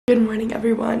Good morning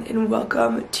everyone and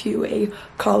welcome to a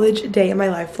college day in my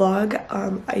life vlog.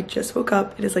 I just woke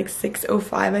up. It is like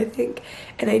 6:05 I think,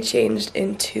 and I changed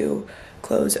into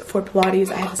clothes for Pilates.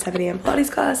 I have a 7 a.m.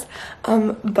 Pilates class,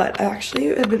 but I actually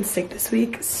have been sick this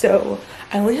week, so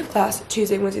I only have class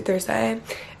Tuesday, Wednesday, Thursday,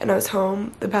 and I was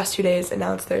home the past 2 days and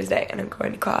now it's Thursday and I'm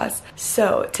going to class.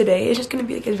 So today is just going to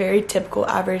be like a very typical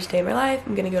average day in my life.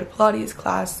 I'm going to go to Pilates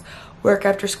class, work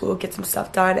after school, get some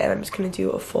stuff done, and I'm just gonna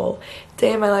do a full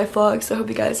day in my life vlog. So I hope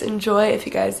you guys enjoy. If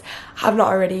you guys have not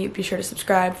already, be sure to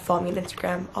subscribe, follow me on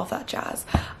Instagram, all that jazz.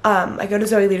 I go to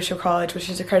Zoe Leadership College, which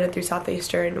is accredited through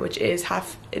Southeastern, which is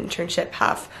half internship,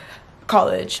 half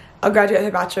college. I'll graduate with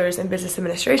a bachelor's in business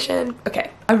administration.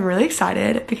 Okay, I'm really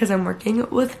excited because I'm working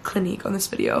with Clinique on this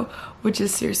video, which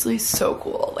is seriously so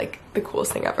cool, like the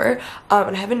coolest thing ever.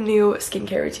 And I have a new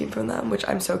skincare routine from them, which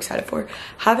I'm so excited for.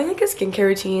 Having like a skincare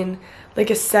routine, like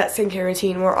a set skincare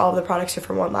routine where all the products are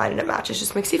from one line and it matches,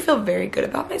 just makes me feel very good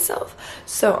about myself.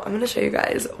 So I'm gonna show you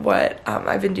guys what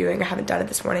I've been doing. I haven't done it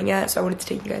this morning yet, so I wanted to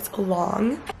take you guys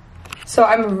along. So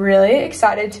I'm really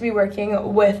excited to be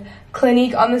working with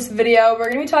Clinique on this video. We're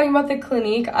gonna be talking about the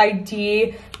Clinique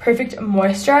ID Perfect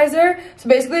Moisturizer. So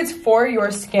basically it's for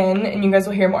your skin, and you guys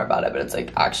will hear more about it, but it's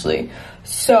like actually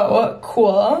so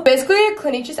cool. Basically,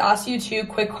 Clinique just asks you 2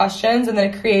 quick questions and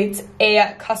then it creates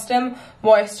a custom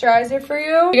moisturizer for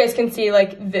you. You guys can see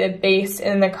like the base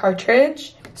and the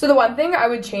cartridge. So the one thing I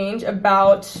would change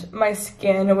about my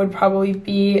skin would probably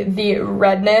be the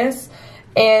redness,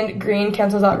 and green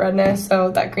cancels out redness,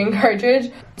 so that green cartridge.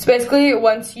 So basically,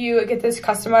 once you get this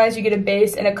customized, you get a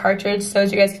base and a cartridge. So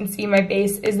as you guys can see, my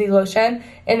base is the lotion,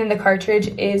 and then the cartridge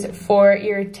is for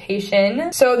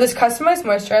irritation. So this customized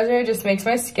moisturizer just makes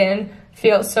my skin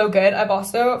feel so good. I've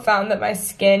also found that my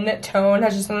skin tone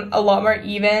has just been a lot more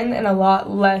even and a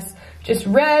lot less just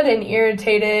red and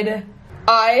irritated.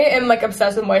 I am like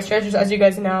obsessed with moisturizers, as you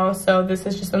guys know, so this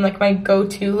has just been like my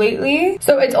go-to lately.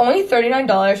 So it's only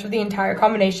 $39 for the entire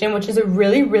combination, which is a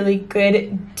really, really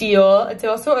good deal. It's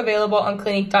also available on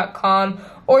Clinique.com,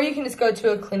 or you can just go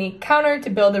to a Clinique counter to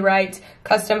build the right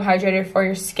custom hydrator for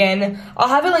your skin. I'll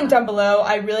have a link down below.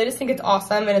 I really just think it's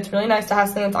awesome, and it's really nice to have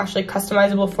something that's actually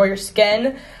customizable for your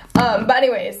skin. But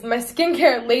anyways, my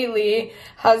skincare lately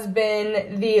has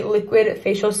been the liquid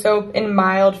facial soap in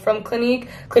Mild from Clinique.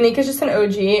 Clinique is just an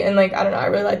OG, and like, I don't know, I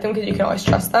really like them because you can always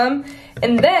trust them.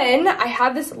 And then I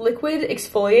have this liquid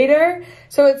exfoliator.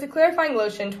 So it's a clarifying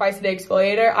lotion, twice-a-day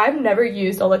exfoliator. I've never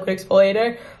used a liquid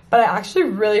exfoliator, but I actually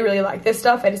really, really like this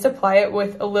stuff. I just apply it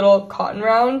with a little cotton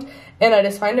round, and I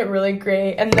just find it really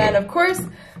great. And then, of course,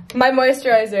 my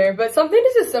moisturizer. But something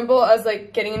just as simple as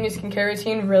like getting a new skincare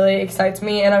routine really excites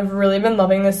me, and I've really been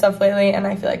loving this stuff lately, and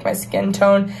I feel like my skin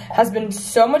tone has been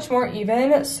so much more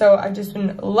even, so I've just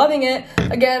been loving it.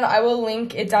 Again, I will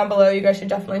link it down below. You guys should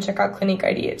definitely check out Clinique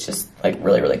ID. It's just like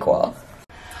really, really cool.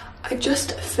 I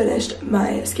just finished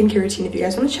my skincare routine. If you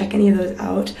guys want to check any of those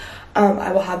out,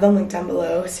 I will have them linked down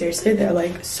below. Seriously, they're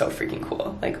like so freaking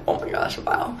cool. Like, oh my gosh,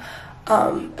 wow.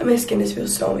 And my skin just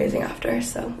feels so amazing after,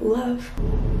 so love.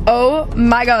 Oh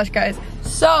my gosh, guys.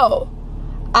 So,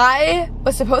 I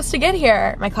was supposed to get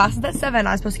here. My class is at 7.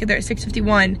 I was supposed to get there at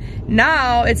 6:51.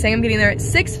 Now, it's saying I'm getting there at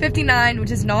 6:59,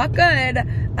 which is not good.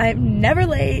 I'm never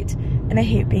late, and I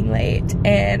hate being late.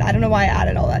 And I don't know why I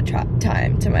added all that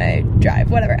time to my drive,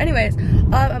 whatever. Anyways,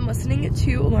 I'm listening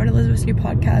to Lauren Elizabeth's new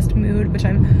podcast, Mood, which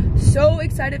I'm so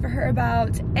excited for her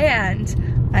about.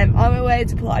 And I'm on my way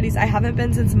to Pilates. I haven't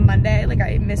been since Monday. Like,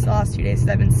 I missed the last 2 days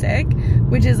because I've been sick,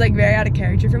 which is like very out of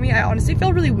character for me. I honestly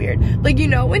feel really weird. Like, you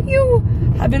know when you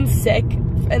have been sick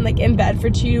and like in bed for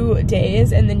 2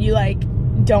 days and then you like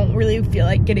don't really feel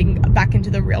like getting back into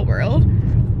the real world?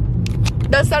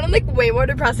 That sounded like way more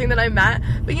depressing than I meant.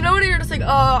 But you know when you're just like, oh,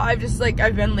 I've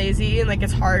been lazy and like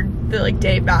it's hard the like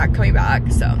day back coming back.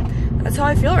 So that's how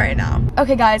I feel right now.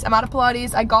 Okay guys, I'm out of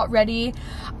Pilates. I got ready.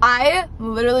 I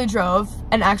literally drove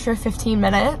an extra 15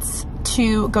 minutes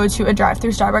to go to a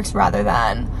drive-through Starbucks rather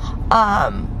than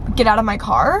get out of my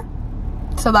car.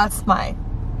 So that's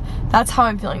how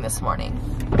I'm feeling this morning.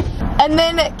 And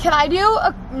then can I do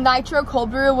a nitro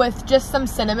cold brew with just some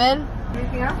cinnamon?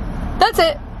 Anything else? That's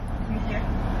it.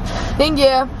 Thank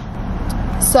you.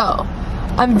 So,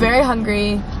 I'm very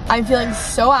hungry. I'm feeling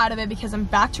so out of it because I'm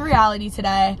back to reality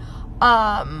today.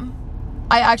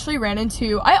 I always run into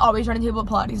people at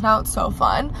Pilates now. It's so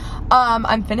fun.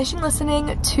 I'm finishing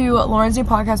listening to Lauren's new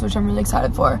podcast, which I'm really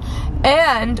excited for.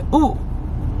 And, ooh,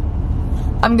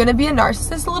 I'm gonna be a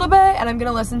narcissist a little bit, and I'm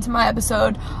gonna listen to my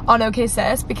episode on OK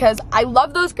Sis because I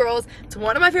love those girls. It's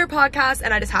one of my favorite podcasts,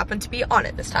 and I just happened to be on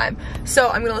it this time. So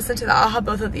I'm gonna listen to that. I'll have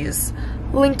both of these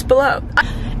linked below.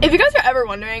 If you guys are ever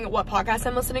wondering what podcast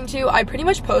I'm listening to, I pretty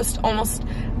much post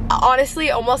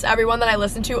honestly almost everyone that I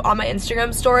listen to on my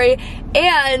Instagram story,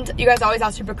 and you guys always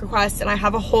ask for book requests, and I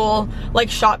have a whole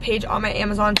like shop page on my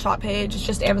Amazon shop page. It's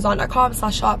just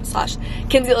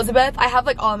amazon.com/shop/Kenzie Elizabeth. I have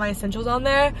like all of my essentials on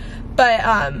there, but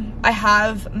I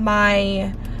have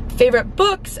my favorite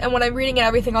books and when I'm reading and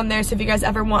everything on there, so if you guys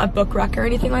ever want a book rec or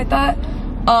anything like that,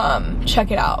 check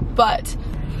it out. But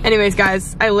anyways,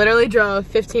 guys, I literally drove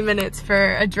 15 minutes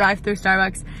for a drive-through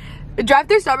Starbucks.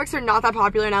 Drive-through Starbucks are not that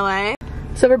popular in LA.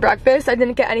 So for breakfast, I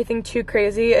didn't get anything too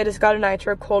crazy. I just got a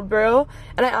nitro cold brew,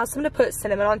 and I asked them to put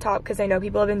cinnamon on top because I know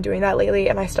people have been doing that lately,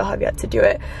 and I still have yet to do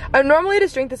it. I normally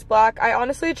just drink this black. I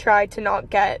honestly try to not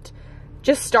get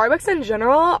just Starbucks in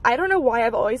general. I don't know why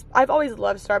I've always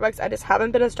loved Starbucks. I just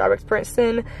haven't been a Starbucks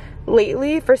person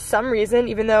lately for some reason,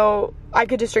 even though I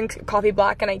could just drink coffee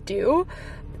black, and I do.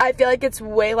 I feel like it's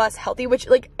way less healthy, which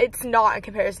like it's not in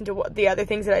comparison to what the other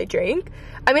things that I drink.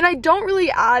 I mean, I don't really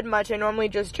add much. I normally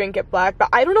just drink it black, but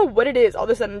I don't know what it is. All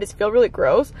of a sudden I just feel really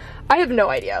gross. I have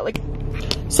no idea. Like,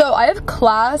 so I have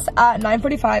class at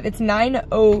 9:45. It's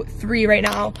 9:03 right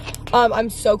now.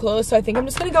 I'm so close, so I think I'm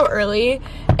just gonna go early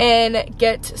and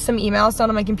get some emails done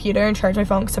on my computer and charge my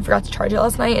phone because I forgot to charge it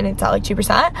last night and it's at like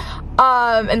 2%.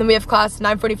 And then we have class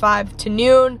 9:45 to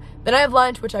noon. Then I have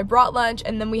lunch, which I brought lunch,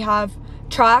 and then we have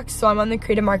tracks, so I'm on the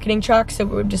creative marketing track, so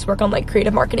we would just work on like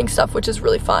creative marketing stuff, which is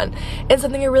really fun and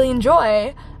something I really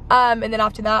enjoy. And then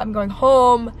after that, I'm going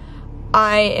home.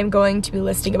 I am going to be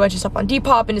listing a bunch of stuff on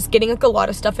Depop and just getting like a lot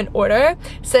of stuff in order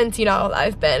since, you know,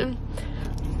 I've been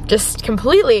just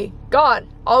completely gone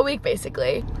all week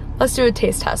basically. Let's do a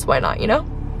taste test, why not, you know?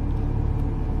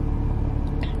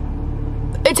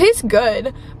 It tastes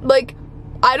good. Like,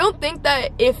 I don't think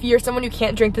that if you're someone who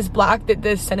can't drink this black that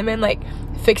the cinnamon like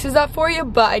fixes that for you,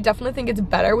 but I definitely think it's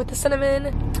better with the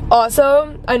cinnamon.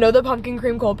 Also, I know the pumpkin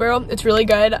cream cold brew, it's really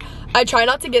good. I try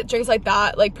not to get drinks like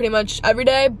that like pretty much every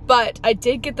day, but I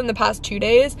did get them the past 2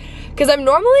 days because I'm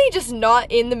normally just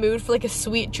not in the mood for like a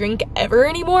sweet drink ever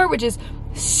anymore, which is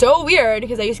so weird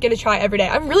because I used to get to try every day.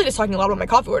 I'm really just talking a lot about my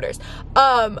coffee orders.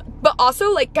 But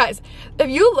also, like, guys, if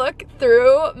you look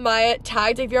through my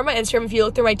tags, if you're on my Instagram, if you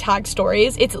look through my tag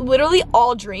stories, it's literally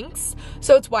all drinks,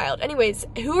 so it's wild. Anyways,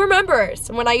 who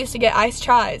remembers when I used to get iced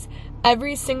chais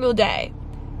every single day?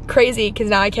 Crazy, because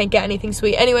now I can't get anything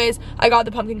sweet. Anyways, I got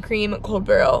the pumpkin cream cold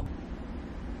brew.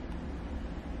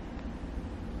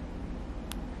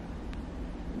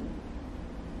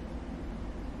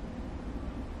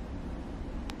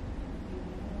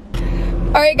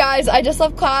 Alright guys, I just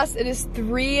left class. It is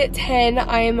 3:10.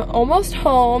 I am almost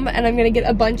home and I'm gonna get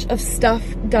a bunch of stuff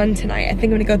done tonight. I think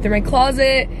I'm gonna go through my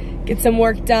closet, get some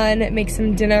work done, make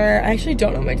some dinner. I actually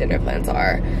don't know what my dinner plans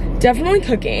are. Definitely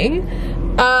cooking.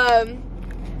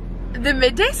 The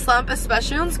midday slump,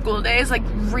 especially on school days, like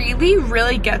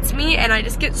really gets me and I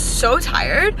just get so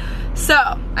tired. So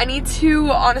I need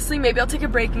to, honestly, maybe I'll take a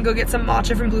break and go get some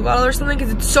matcha from Blue Bottle or something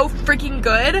because it's so freaking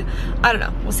good. I don't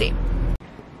know, we'll see.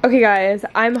 Okay guys,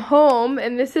 I'm home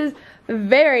and this is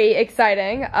very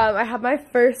exciting. I have my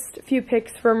first few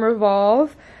picks from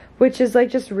Revolve, which is like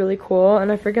just really cool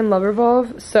and I freaking love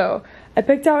Revolve. So I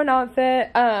picked out an outfit.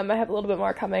 I have a little bit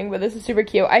more coming, but this is super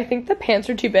cute. I think the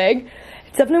pants are too big.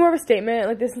 It's definitely more of a statement.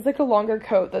 Like, this is like a longer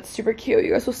coat that's super cute.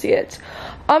 You guys will see it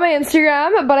on my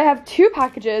Instagram. But I have 2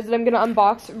 packages that I'm gonna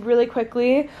unbox really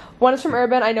quickly. One is from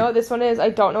Urban. I know what this one is. I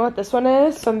don't know what this one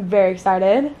is, so I'm very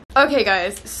excited. Okay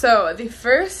guys, so the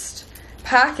first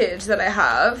package that I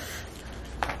have,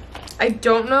 I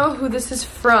don't know who this is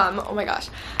from. Oh my gosh.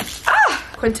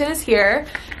 Quentin is here.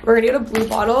 We're gonna get a Blue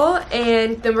Bottle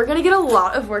and then we're gonna get a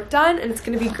lot of work done and it's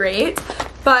gonna be great.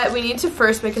 But we need to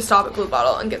first make a stop at Blue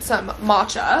Bottle and get some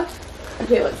matcha.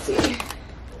 Okay, let's see.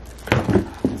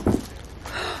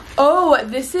 Oh,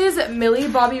 this is Millie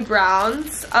Bobby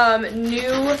Brown's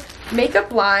new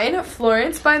makeup line,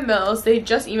 Florence by Mills. They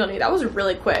just emailed me. That was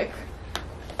really quick.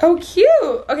 Oh,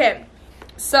 cute. Okay,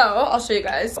 so I'll show you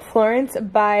guys. Florence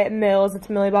by Mills. It's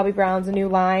Millie Bobby Brown's new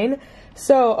line.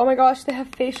 So, oh my gosh, they have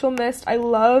facial mist. I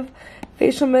love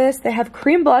facial mist. They have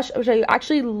cream blush, which I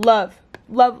actually love.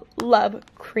 Love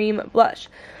cream blush.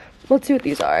 Let's see what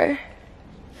these are.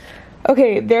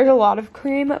 Okay, there's a lot of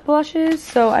cream blushes,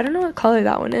 so I don't know what color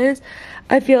that one is.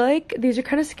 I feel like these are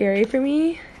kind of scary for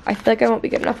me. I feel like I won't be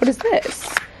good enough. What is this?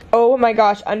 Oh my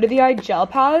gosh, under the eye gel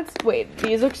pads. Wait,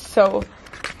 these look so...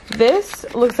 This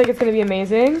looks like it's going to be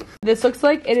amazing. This looks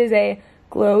like it is a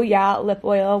Glow Yeah lip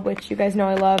oil, which you guys know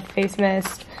I love. Face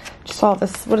mist. Just all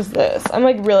this. What is this? I'm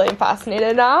like really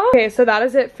fascinated now. Okay, so that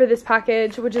is it for this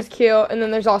package, which is cute. And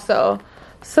then there's also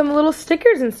some little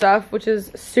stickers and stuff, which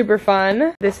is super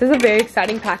fun. This is a very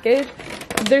exciting package.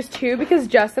 there's two because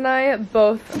Jess and I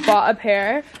both bought a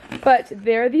pair, but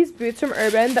they're these boots from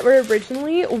Urban that were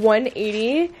originally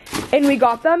 $180 and we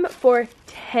got them for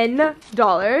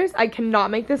 $10. I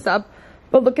cannot make this up,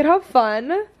 but look at how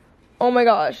fun. Oh my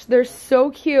gosh, they're so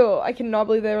cute. I cannot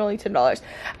believe they're only $10.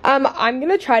 I'm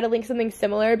gonna try to link something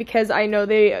similar because I know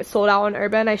they sold out on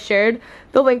Urban. I shared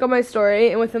the link on my story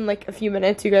and within like a few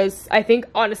minutes, you guys,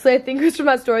 honestly, I think it was from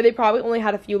that story, they probably only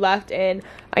had a few left and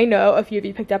I know a few of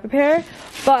you picked up a pair,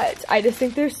 but I just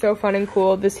think they're so fun and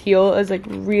cool. This heel is like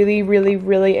really, really,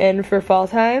 really in for fall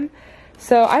time.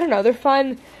 So I don't know, they're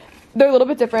fun. They're a little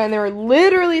bit different. They were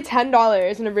literally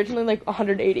 $10 and originally like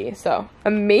 $180, so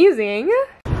amazing.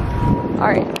 All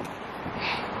right,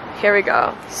 here we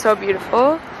go. So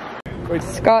beautiful.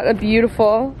 It's got a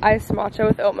beautiful iced matcha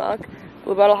with oat milk.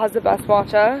 Blue Bottle has the best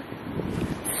matcha.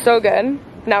 So good.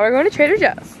 Now we're going to Trader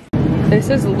Joe's. This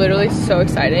is literally so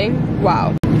exciting.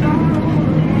 Wow.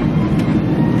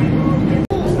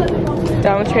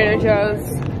 Down with Trader Joe's.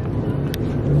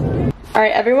 All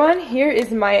right, everyone, here is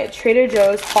my Trader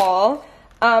Joe's haul.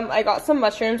 I got some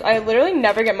mushrooms. I literally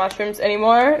never get mushrooms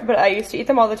anymore, but I used to eat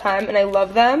them all the time and I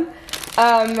love them.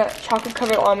 Chocolate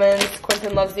covered almonds,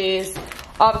 Quentin loves these.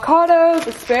 Avocados,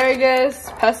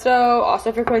 asparagus, pesto,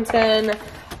 also for Quentin.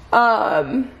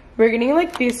 We're getting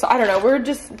like these, I don't know, we're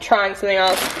just trying something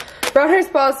else. Brown rice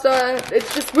pasta,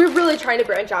 it's just, we're really trying to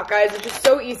branch out, guys. It's just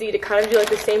so easy to kind of do like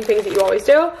the same things that you always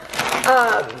do.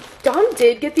 Dawn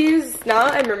did get these, now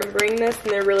I'm remembering this,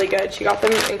 and they're really good. She got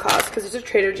them in class because there's a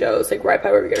Trader Joe's like right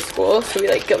by where we go to school, so we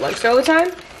like get lunch there all the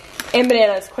time. And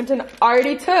bananas. Quentin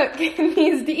already took and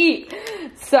needs to eat.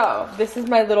 So this is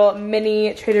my little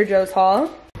mini Trader Joe's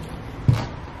haul.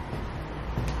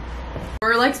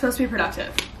 We're like supposed to be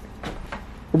productive.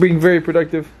 We're being very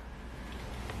productive.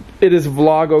 It is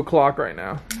vlog o'clock right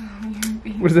now.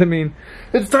 What does that mean?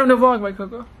 It's time to vlog, my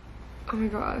Coco. Oh my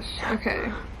gosh.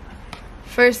 Okay.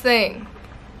 First thing.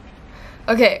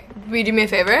 Okay, will you do me a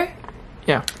favor?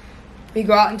 Yeah. We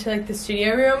go out into like the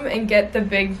studio room and get the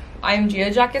big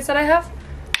IMGA jackets that I have.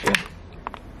 Yeah.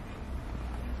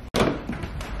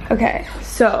 Okay,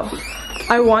 so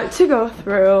I want to go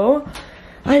through.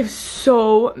 I have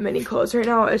so many clothes right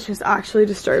now. It's just actually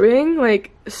disturbing.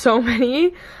 Like, so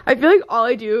many. I feel like all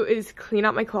I do is clean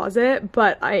out my closet,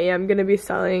 but I am going to be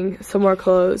selling some more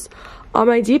clothes on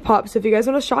my Depop. So if you guys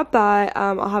want to shop that,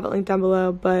 I'll have it linked down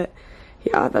below. But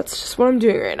yeah, that's just what I'm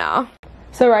doing right now.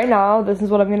 So right now, this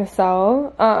is what I'm going to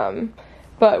sell.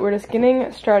 But we're just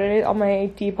getting started on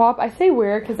my Depop. I say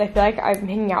we're because I feel like I'm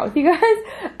hanging out with you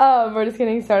guys. We're just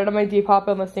getting started on my Depop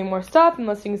and listing more stuff and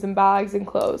listing some bags and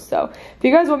clothes. So if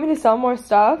you guys want me to sell more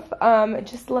stuff,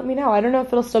 just let me know. I don't know if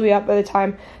it'll still be up by the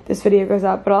time this video goes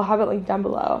up, but I'll have it linked down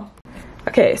below.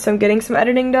 Okay, so I'm getting some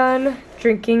editing done,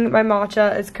 drinking my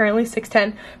matcha. It's currently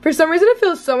 6:10. For some reason, it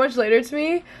feels so much later to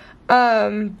me.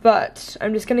 But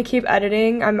I'm just gonna keep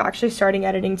editing. I'm actually starting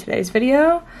editing today's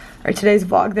video, or today's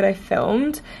vlog that I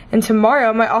filmed. And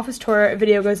tomorrow, my office tour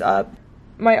video goes up.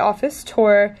 My office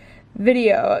tour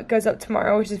video goes up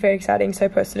tomorrow, which is very exciting. So I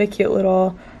posted a cute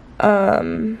little,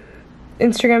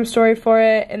 Instagram story for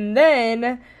it. And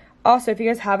then, also, if you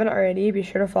guys haven't already, be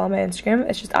sure to follow my Instagram.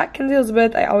 It's just at Kenzie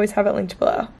Elizabeth. I always have it linked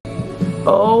below.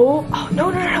 Oh,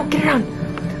 no, get it on.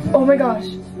 Oh my gosh.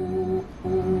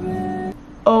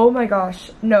 Oh my gosh,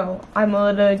 no, I'm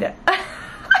literally dead.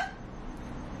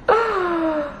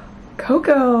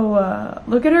 Coco,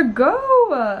 look at her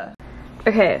go.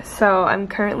 Okay, so I'm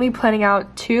currently planning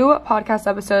out 2 podcast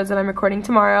episodes that I'm recording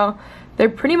tomorrow. They're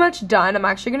pretty much done. I'm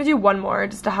actually gonna do one more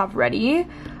just to have ready.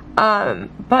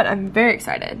 But I'm very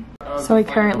excited. So I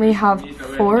currently have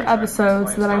 4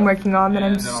 episodes that I'm working on that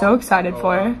I'm so excited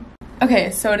for. Okay,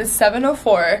 so it is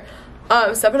 7:04,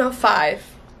 7:05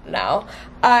 now.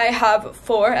 I have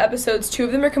 4 episodes. 2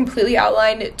 of them are completely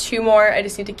outlined. 2 more I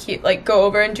just need to go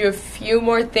over and do a few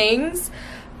more things.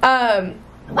 I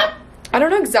don't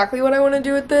know exactly what I want to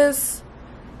do with this.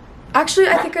 Actually,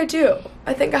 I think I do.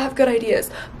 I think I have good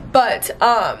ideas. But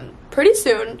pretty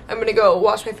soon I'm gonna go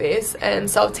wash my face and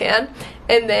self-tan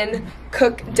and then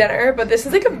cook dinner. But this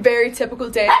is like a very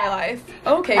typical day in my life.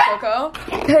 Okay, Coco.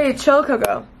 Hey, chill,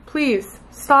 Coco. Please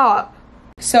stop.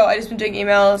 So I just been doing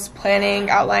emails,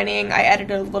 planning, outlining. I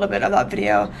edited a little bit of that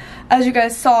video, as you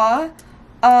guys saw.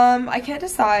 I can't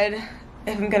decide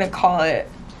if I'm gonna call it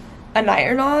a night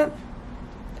or not.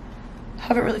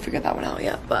 Haven't really figured that one out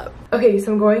yet, but. Okay,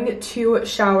 so I'm going to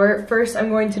shower. First, I'm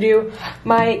going to do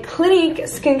my Clinique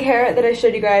skincare that I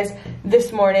showed you guys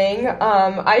this morning.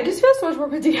 I just feel so much more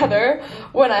put together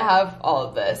when I have all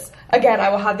of this. Again, I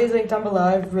will have these linked down below.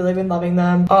 I've really been loving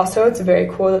them. Also, it's very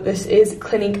cool that this is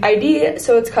Clinique ID,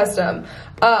 so it's custom.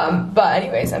 But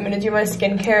anyways, I'm gonna do my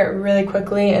skincare really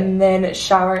quickly and then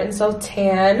shower and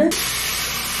self-tan.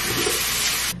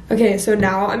 Okay, so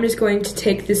now I'm just going to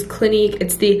take this Clinique.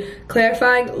 It's the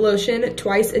Clarifying Lotion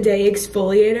Twice a Day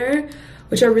Exfoliator,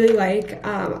 which I really like.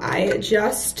 I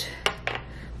just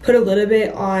put a little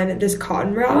bit on this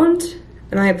cotton round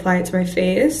and I apply it to my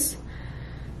face.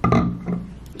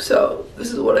 So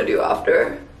this is what I do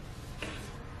after.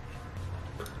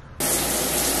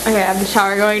 Okay, I have the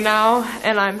shower going now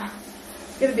and I'm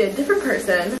gonna be a different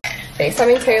person.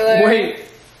 FaceTiming Taylor. Wait.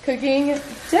 Cooking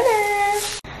dinner.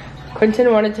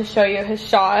 Quentin wanted to show you his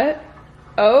shot.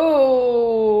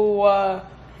 Oh,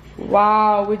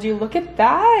 wow, would you look at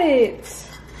that?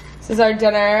 This is our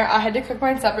dinner. I had to cook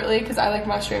mine separately because I like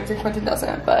mushrooms and Quentin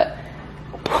doesn't, but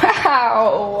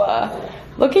wow,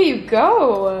 look at you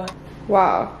go.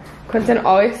 Wow, Quentin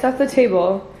always sets the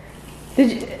table.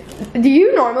 Do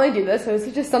you normally do this, or is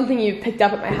it just something you picked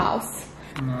up at my house?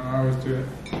 No, I always do it.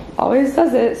 Always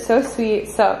does it, so sweet.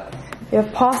 So, we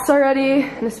have pasta ready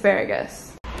and asparagus.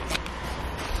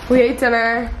 We ate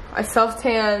dinner, I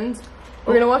self-tanned.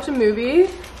 We're gonna watch a movie.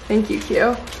 Thank you,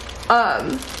 Q.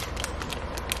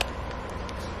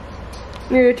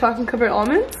 We're talking covered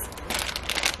almonds.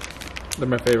 They're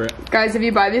my favorite. Guys, if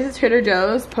you buy these at Trader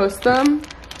Joe's, post them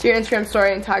to your Instagram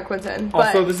story and tag Quentin.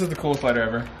 Also, this is the coolest lighter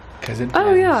ever. Cause it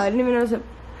oh yeah, I didn't even notice it.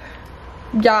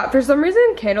 Yeah, for some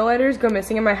reason, candle lighters go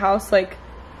missing in my house like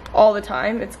all the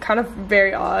time. It's kind of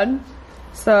very odd.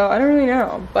 So I don't really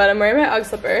know, but I'm wearing my UGG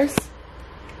slippers.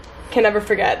 Can never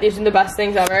forget. These are the best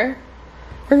things ever.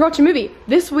 We're gonna watch a movie.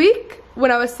 This week,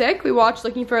 when I was sick, we watched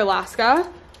Looking for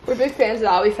Alaska. We're big fans of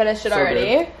that. We finished it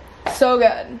already. Good. So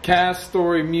good. Cast,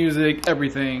 story, music,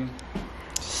 everything.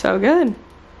 So good.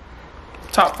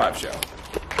 Top 5 show.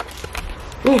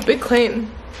 Ooh, big claim.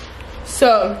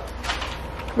 So,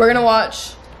 we're gonna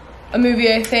watch a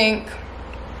movie, I think.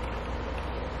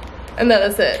 And that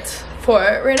is it for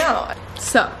right now.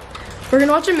 So, we're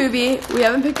gonna watch a movie. We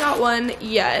haven't picked out one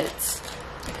yet,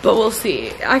 but we'll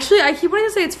see. Actually, I keep wanting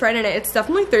to say it's Friday night. It's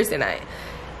definitely Thursday night.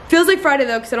 Feels like Friday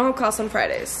though, because I don't have class on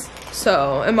Fridays.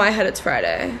 So in my head, it's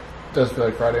Friday. It does feel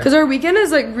like Friday. Because our weekend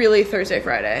is like really Thursday,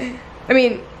 Friday. I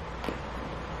mean,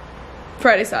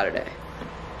 Friday, Saturday.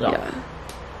 Yeah.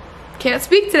 Can't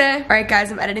speak today. All right,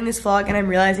 guys, I'm editing this vlog and I'm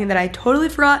realizing that I totally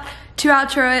forgot to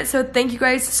outro it. So thank you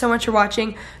guys so much for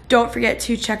watching. Don't forget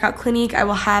to check out Clinique. I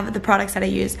will have the products that I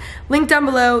use linked down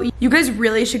below. You guys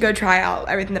really should go try out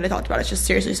everything that I talked about. It's just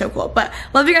seriously so cool. But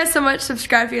love you guys so much.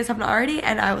 Subscribe if you guys haven't already,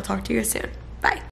 and I will talk to you guys soon. Bye.